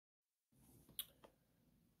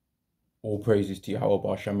All praises to Yahweh,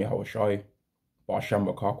 Ba'ashem Yahweh Shai,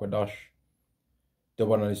 Ba'ashem Rakakwadash.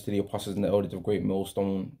 Double honors to the apostles and the elders of Great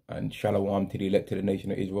Millstone, and Shalom to the elected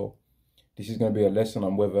nation of Israel. This is going to be a lesson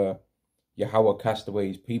on whether Yahweh cast away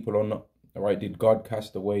his people or not. All right, did God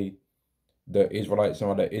cast away the Israelites,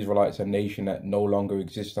 or the Israelites a nation that no longer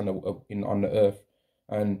exists on the earth?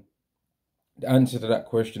 And the answer to that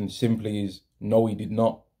question simply is no, he did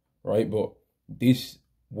not. Right, but this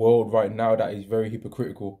world right now that is very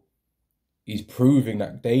hypocritical is proving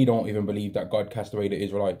that they don't even believe that God cast away the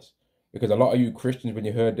Israelites. Because a lot of you Christians, when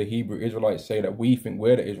you heard the Hebrew Israelites say that we think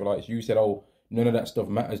we're the Israelites, you said, oh, none of that stuff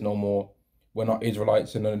matters no more. We're not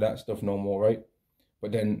Israelites and none of that stuff no more, right?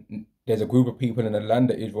 But then there's a group of people in the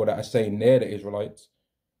land of Israel that are saying they're the Israelites,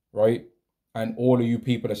 right? And all of you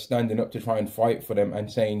people are standing up to try and fight for them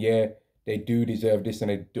and saying, yeah, they do deserve this, and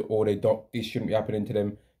they don't, this shouldn't be happening to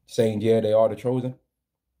them, saying, yeah, they are the chosen.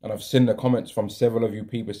 And I've seen the comments from several of you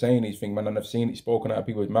people saying these things, man, and I've seen it spoken out of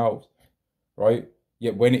people's mouths, right?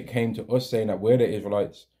 Yet when it came to us saying that we're the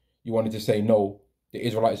Israelites, you wanted to say, no, the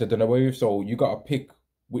Israelites are done away with. So you got to pick,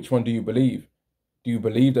 which one do you believe? Do you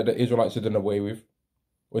believe that the Israelites are done away with?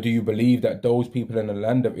 Or do you believe that those people in the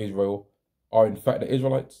land of Israel are in fact the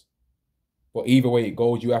Israelites? But either way it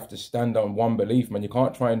goes, you have to stand on one belief, man. You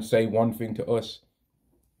can't try and say one thing to us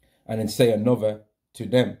and then say another to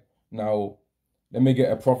them. Now, let me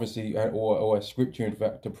get a prophecy or a scripture, in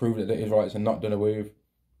fact, to prove that the Israelites are not done away with.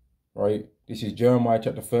 Right? This is Jeremiah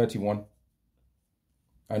chapter 31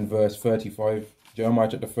 and verse 35. Jeremiah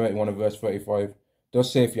chapter 31 and verse 35.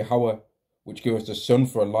 Thus saith Yahweh, which giveth the sun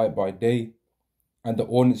for a light by day, and the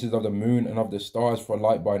ordinances of the moon and of the stars for a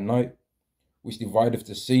light by night, which divideth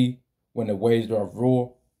the sea when the waves thereof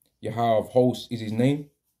roar. Yahweh of hosts is his name.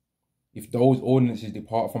 If those ordinances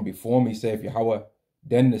depart from before me, saith Yahweh,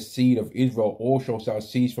 then the seed of Israel also shall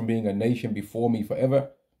cease from being a nation before me forever.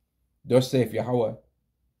 Thus saith Yahweh,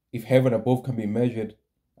 if heaven above can be measured,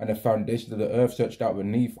 and the foundations of the earth searched out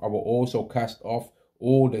beneath, I will also cast off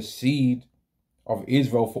all the seed of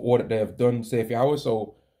Israel for all that they have done, saith Yahweh.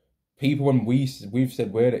 So people, when we've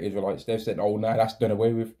said we're the Israelites, they've said, oh, nah, that's done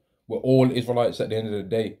away with. We're all Israelites at the end of the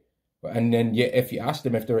day. And then yet if you ask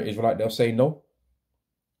them if they're an Israelite, they'll say no.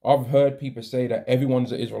 I've heard people say that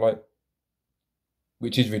everyone's an Israelite,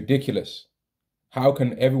 which is ridiculous. How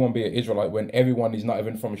can everyone be an Israelite when everyone is not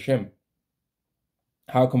even from Shem?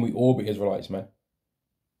 How can we all be Israelites, man?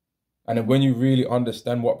 And then when you really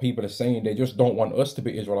understand what people are saying, they just don't want us to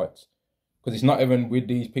be Israelites. Because it's not even with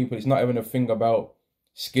these people, it's not even a thing about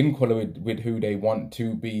skin color with who they want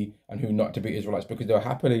to be and who not to be Israelites, because they'll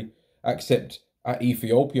happily accept an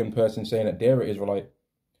Ethiopian person saying that they're an Israelite.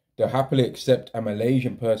 They'll happily accept a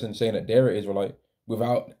Malaysian person saying that they're an Israelite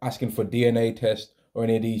without asking for DNA test or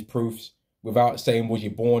any of these proofs, without saying, was you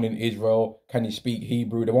born in Israel? Can you speak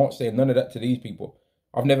Hebrew? They won't say none of that to these people.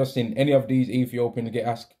 I've never seen any of these Ethiopians get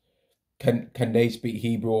asked, can they speak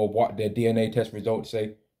Hebrew, or what their DNA test results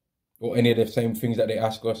say, or any of the same things that they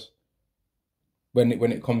ask us when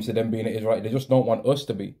it comes to them being an Israelite. They just don't want us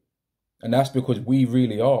to be. And that's because we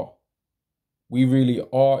really are. We really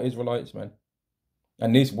are Israelites, man.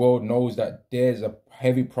 And this world knows that there's a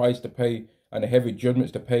heavy price to pay and a heavy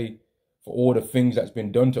judgments to pay for all the things that's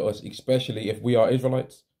been done to us, especially if we are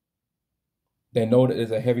Israelites. They know that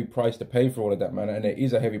there's a heavy price to pay for all of that, man. And there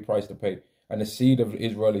is a heavy price to pay. And the seed of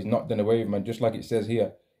Israel is not done away with, man. Just like it says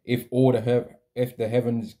here, if the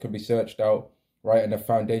heavens could be searched out, right, and the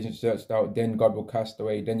foundations searched out, then God will cast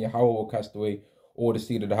away, then Yahweh will cast away all the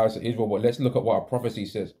seed of the house of Israel. But let's look at what our prophecy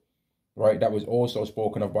says, right? That was also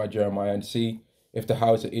spoken of by Jeremiah, and see if the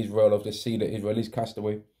house of Israel, of the seed of Israel, is cast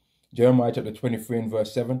away. Jeremiah chapter 23 and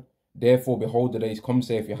verse 7. Therefore, behold, the days come,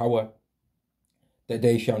 saith Yahweh, that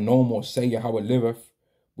they shall no more say, Yahweh liveth,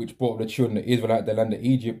 which brought up the children of Israel out of the land of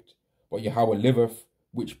Egypt, but Yahweh liveth,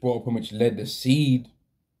 which brought up and which led the seed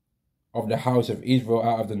of the house of Israel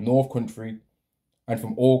out of the north country, and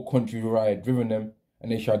from all countries where I had driven them,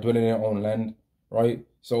 and they shall dwell in their own land. Right?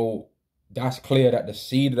 So that's clear that the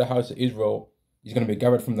seed of the house of Israel is going to be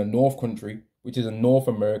gathered from the north country, which is in North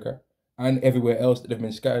America, and everywhere else that they've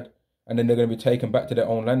been scattered. And then they're going to be taken back to their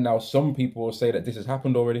own land. Now, some people will say that this has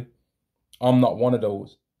happened already. I'm not one of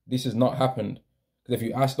those. This has not happened. Because if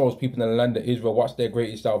you ask those people in the land of Israel, what's their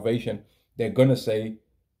greatest salvation, they're going to say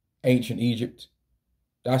ancient Egypt.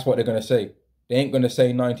 That's what they're going to say. They ain't going to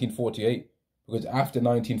say 1948. Because after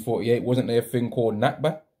 1948, wasn't there a thing called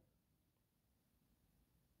Nakba?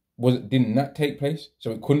 Didn't that take place?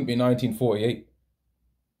 So it couldn't be 1948.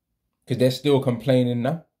 Because they're still complaining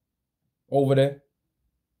now over there.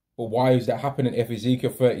 But why is that happening if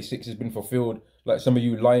Ezekiel 36 has been fulfilled, like some of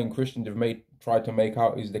you lying Christians have tried to make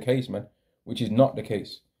out is the case, man? Which is not the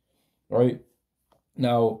case. right?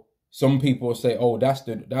 Now, some people say, oh, that's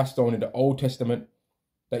only the Old Testament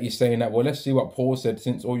that you're saying that. Well, let's see what Paul said,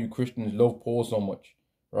 since all you Christians love Paul so much,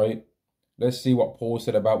 right? Let's see what Paul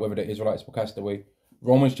said about whether the Israelites were cast away.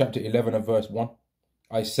 Romans chapter 11 and verse 1.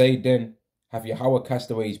 I say then, have Yahweh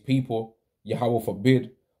cast away his people? Yahweh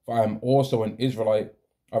forbid, for I am also an Israelite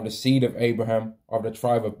of the seed of Abraham, of the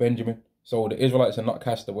tribe of Benjamin. So the Israelites are not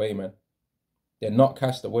cast away, man. They're not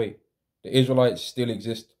cast away. The Israelites still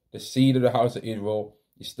exist. The seed of the house of Israel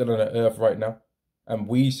is still on the earth right now. And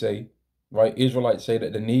we say, right, Israelites say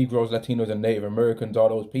that the Negroes, Latinos, and Native Americans are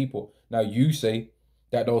those people. Now you say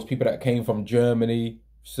that those people that came from Germany,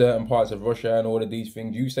 certain parts of Russia and all of these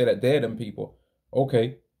things, you say that they're them people.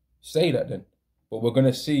 Okay, say that then. But we're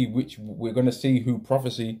gonna see who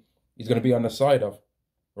prophecy is gonna be on the side of,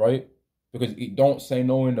 right? Because it don't say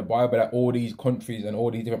no in the Bible that all these countries and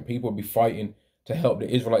all these different people will be fighting to help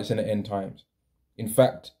the Israelites in the end times. In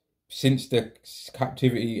fact, since the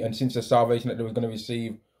captivity and since the salvation that they were going to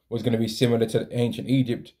receive was going to be similar to ancient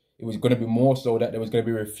Egypt, it was going to be more so that they was going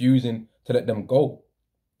to be refusing to let them go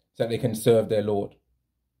so that they can serve their Lord.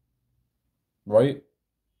 Right?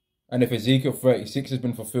 And if Ezekiel 36 has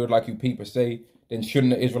been fulfilled like you people say, then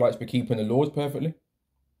shouldn't the Israelites be keeping the laws perfectly?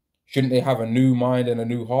 Shouldn't they have a new mind and a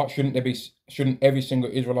new heart? Shouldn't every single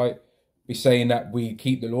Israelite be saying that we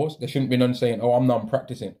keep the laws? There shouldn't be none saying, oh, I'm not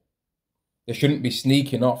practicing. There shouldn't be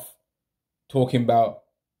sneaking off, talking about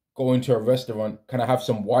going to a restaurant, can I have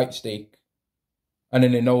some white steak? And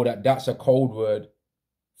then they know that that's a code word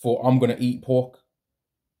for I'm going to eat pork.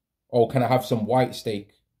 Or can I have some white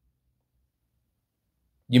steak?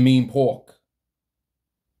 You mean pork?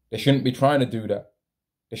 They shouldn't be trying to do that.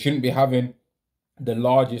 They shouldn't be having the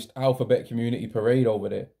largest alphabet community parade over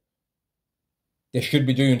there. They should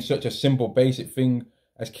be doing such a simple, basic thing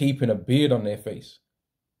as keeping a beard on their face.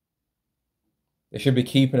 They should be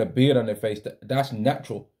keeping a beard on their face. That's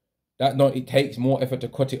natural. It takes more effort to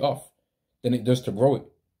cut it off than it does to grow it.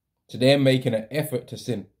 So they're making an effort to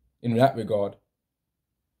sin in that regard.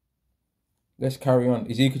 Let's carry on.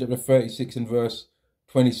 Ezekiel chapter 36 and verse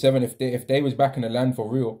 27. If they was back in the land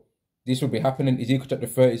for real, this would be happening. Ezekiel chapter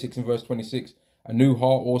 36 and verse 26. A new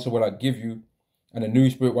heart also will I give you, and a new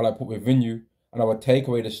spirit will I put within you, and I will take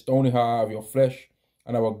away the stony heart out of your flesh,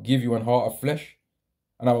 and I will give you an heart of flesh,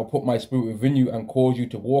 and I will put my spirit within you and cause you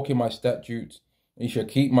to walk in my statutes, and you shall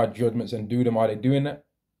keep my judgments and do them. Are they doing that?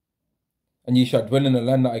 And ye shall dwell in the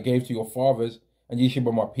land that I gave to your fathers, and ye shall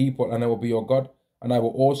be my people, and I will be your God, and I will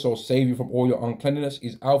also save you from all your uncleanness.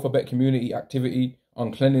 Is alphabet community activity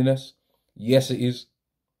uncleanliness? Yes, it is.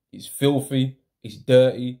 It's filthy, it's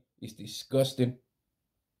dirty, it's disgusting.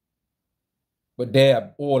 But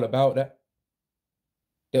they're all about that.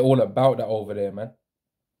 They're all about that over there, man.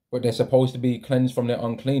 But they're supposed to be cleansed from their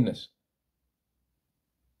uncleanness.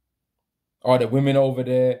 Are the women over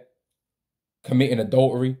there committing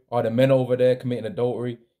adultery? Are the men over there committing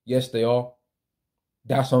adultery? Yes, they are.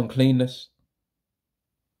 That's uncleanness.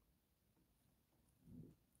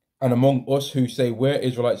 And among us who say we're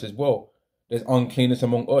Israelites as well, there's uncleanness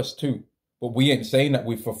among us too. But we ain't saying that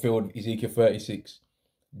we've fulfilled Ezekiel 36.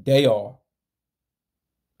 They are.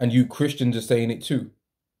 And you Christians are saying it too.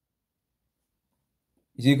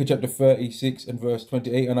 Ezekiel chapter 36 and verse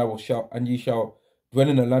 28, and ye shall dwell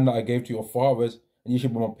in the land that I gave to your fathers, and ye shall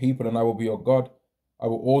be my people, and I will be your God. I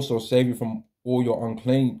will also save you from all your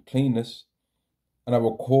uncleanness, and I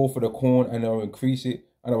will call for the corn, and I will increase it,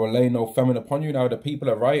 and I will lay no famine upon you. Now the people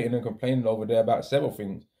are rioting and complaining over there about several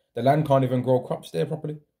things. The land can't even grow crops there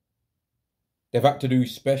properly. They've had to do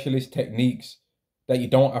specialist techniques that you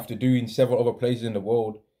don't have to do in several other places in the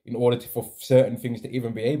world in order for certain things to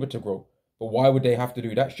even be able to grow. But why would they have to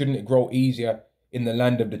do that? Shouldn't it grow easier in the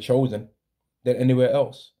land of the chosen than anywhere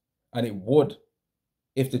else? And it would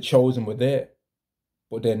if the chosen were there.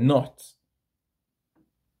 But they're not.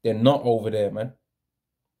 They're not over there, man.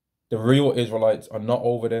 The real Israelites are not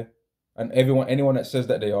over there. And anyone that says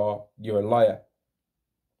that they are, you're a liar.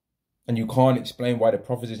 And you can't explain why the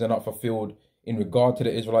prophecies are not fulfilled in regard to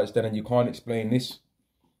the Israelites then, and you can't explain this.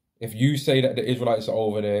 If you say that the Israelites are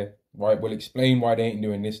over there, right, well, explain why they ain't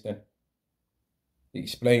doing this then.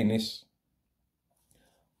 Explain this.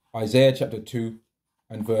 Isaiah chapter 2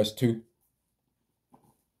 and verse 2.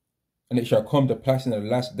 And it shall come to pass in the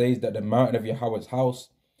last days that the mountain of Yahweh's house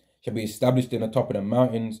shall be established in the top of the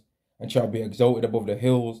mountains, and shall be exalted above the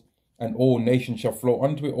hills, and all nations shall flow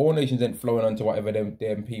unto it. All nations ain't flowing unto whatever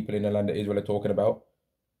them people in the land of Israel are talking about.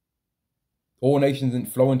 All nations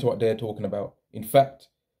ain't flowing to what they're talking about. In fact,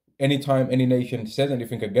 anytime any nation says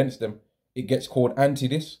anything against them, it gets called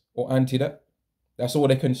anti-this or anti-that. That's all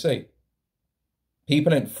they can say.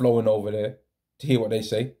 People ain't flowing over there to hear what they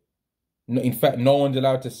say. In fact, no one's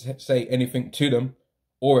allowed to say anything to them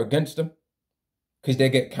or against them because they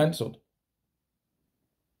get cancelled.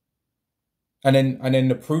 And then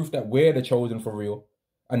the proof that we're the chosen for real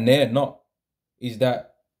and they're not is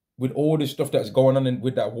that with all this stuff that's going on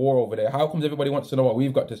with that war over there, how comes everybody wants to know what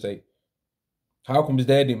we've got to say? How comes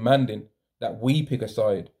they're demanding that we pick a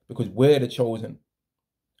side because we're the chosen?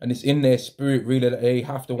 And it's in their spirit really that they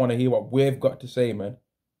have to want to hear what we've got to say, man.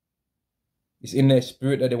 It's in their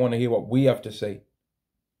spirit that they want to hear what we have to say.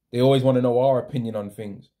 They always want to know our opinion on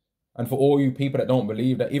things. And for all you people that don't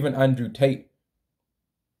believe that, even Andrew Tate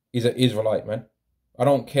is an Israelite, man. I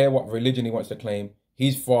don't care what religion he wants to claim.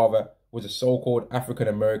 His father was a so-called African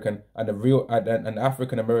American, and and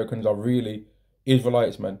African Americans are really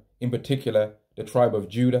Israelites, man. In particular, the tribe of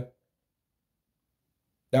Judah.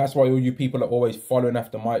 That's why all you people are always following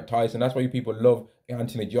after Mike Tyson. That's why you people love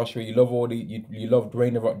Anthony Joshua. You love all the you love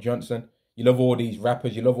Dwayne The Rock Johnson. You love all these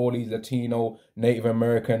rappers. You love all these Latino, Native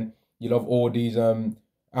American. You love all these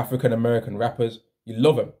African American rappers. You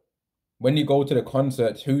love them. When you go to the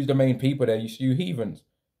concerts, who's the main people there? You heathens.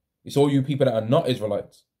 It's all you people that are not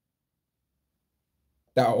Israelites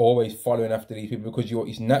that are always following after these people because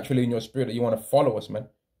it's naturally in your spirit that you want to follow us, man.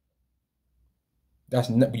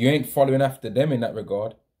 You ain't following after them in that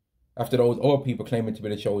regard. After those other people claiming to be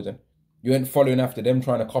the chosen, you ain't following after them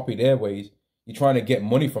trying to copy their ways. You're trying to get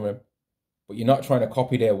money from them, but you're not trying to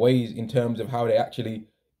copy their ways in terms of how they actually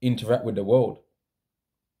interact with the world.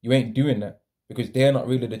 You ain't doing that because they're not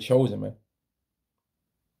really the chosen, man.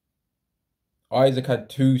 Isaac had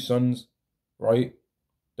 2 sons, right?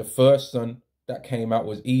 The first son that came out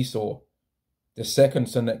was Esau. The second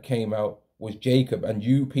son that came out was Jacob. And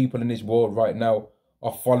you people in this world right now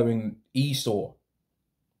are following Esau,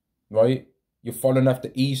 right? You're following after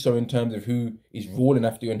Esau in terms of who is ruling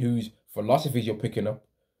after you and whose philosophies you're picking up.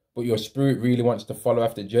 But your spirit really wants to follow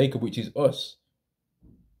after Jacob, which is us.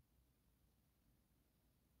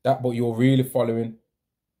 But you're really following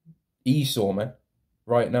Esau, man,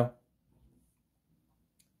 right now.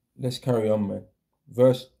 Let's carry on, man.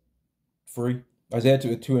 Verse 3. Isaiah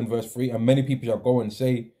 2 and verse 3. And many people shall go and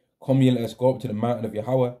say, come ye, let us go up to the mountain of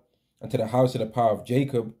Yahweh, and to the house of the power of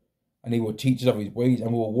Jacob, and he will teach us of his ways,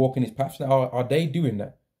 and we will walk in his paths. Now, are they doing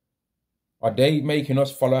that? Are they making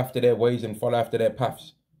us follow after their ways and follow after their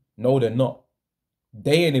paths? No, they're not.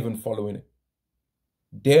 They ain't even following it.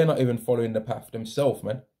 They're not even following the path themselves,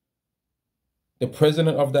 man. The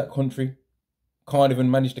president of that country can't even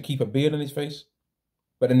manage to keep a beard on his face.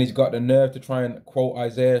 But then he's got the nerve to try and quote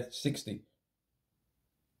Isaiah 60.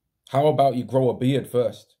 How about you grow a beard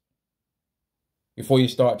first? Before you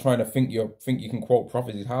start trying to think you can quote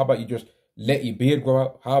prophecies. How about you just let your beard grow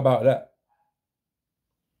out? How about that?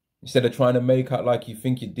 Instead of trying to make out like you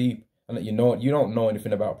think you're deep and that you don't know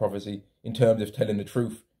anything about prophecy in terms of telling the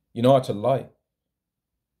truth. You know how to lie.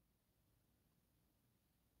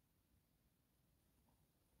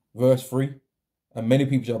 Verse 3. And many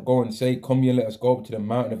people shall go and say, come ye and let us go up to the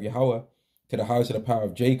mountain of Yahweh, to the house of the power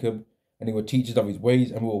of Jacob, and he will teach us of his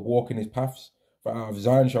ways, and we will walk in his paths. For out of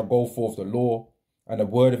Zion shall go forth the law, and the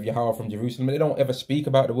word of Yahweh from Jerusalem. They don't ever speak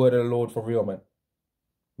about the word of the Lord for real, man.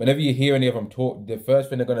 Whenever you hear any of them talk, the first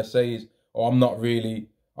thing they're going to say is, oh, I'm not really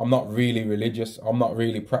religious. I'm not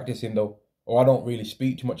really practicing though. Or I don't really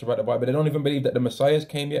speak too much about the Bible. They don't even believe that the Messiah's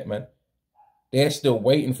came yet, man. They're still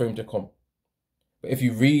waiting for him to come. But if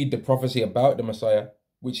you read the prophecy about the Messiah,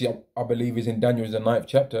 which I believe is in Daniel's 9th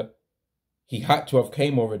chapter, he had to have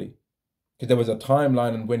came already. Because there was a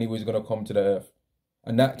timeline on when he was going to come to the earth.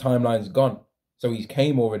 And that timeline's gone. So he's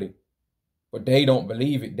came already. But they don't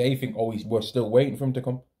believe it. They think, oh, we're still waiting for him to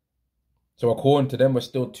come. So according to them, we're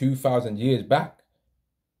still 2,000 years back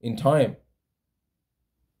in time.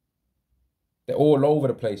 They're all over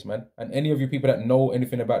the place, man. And any of you people that know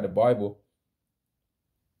anything about the Bible,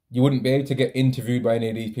 you wouldn't be able to get interviewed by any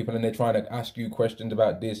of these people and they're trying to ask you questions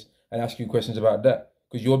about this and ask you questions about that.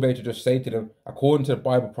 Because you'll be able to just say to them, according to the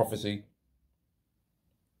Bible prophecy,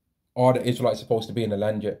 are the Israelites supposed to be in the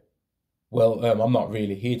land yet? Well, I'm not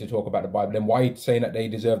really here to talk about the Bible. Then why are you saying that they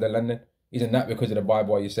deserve the land then? Isn't that because of the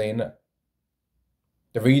Bible why you're saying that?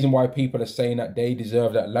 The reason why people are saying that they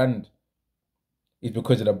deserve that land is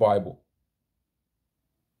because of the Bible.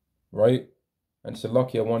 Right? And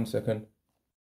Salakia, 1 second.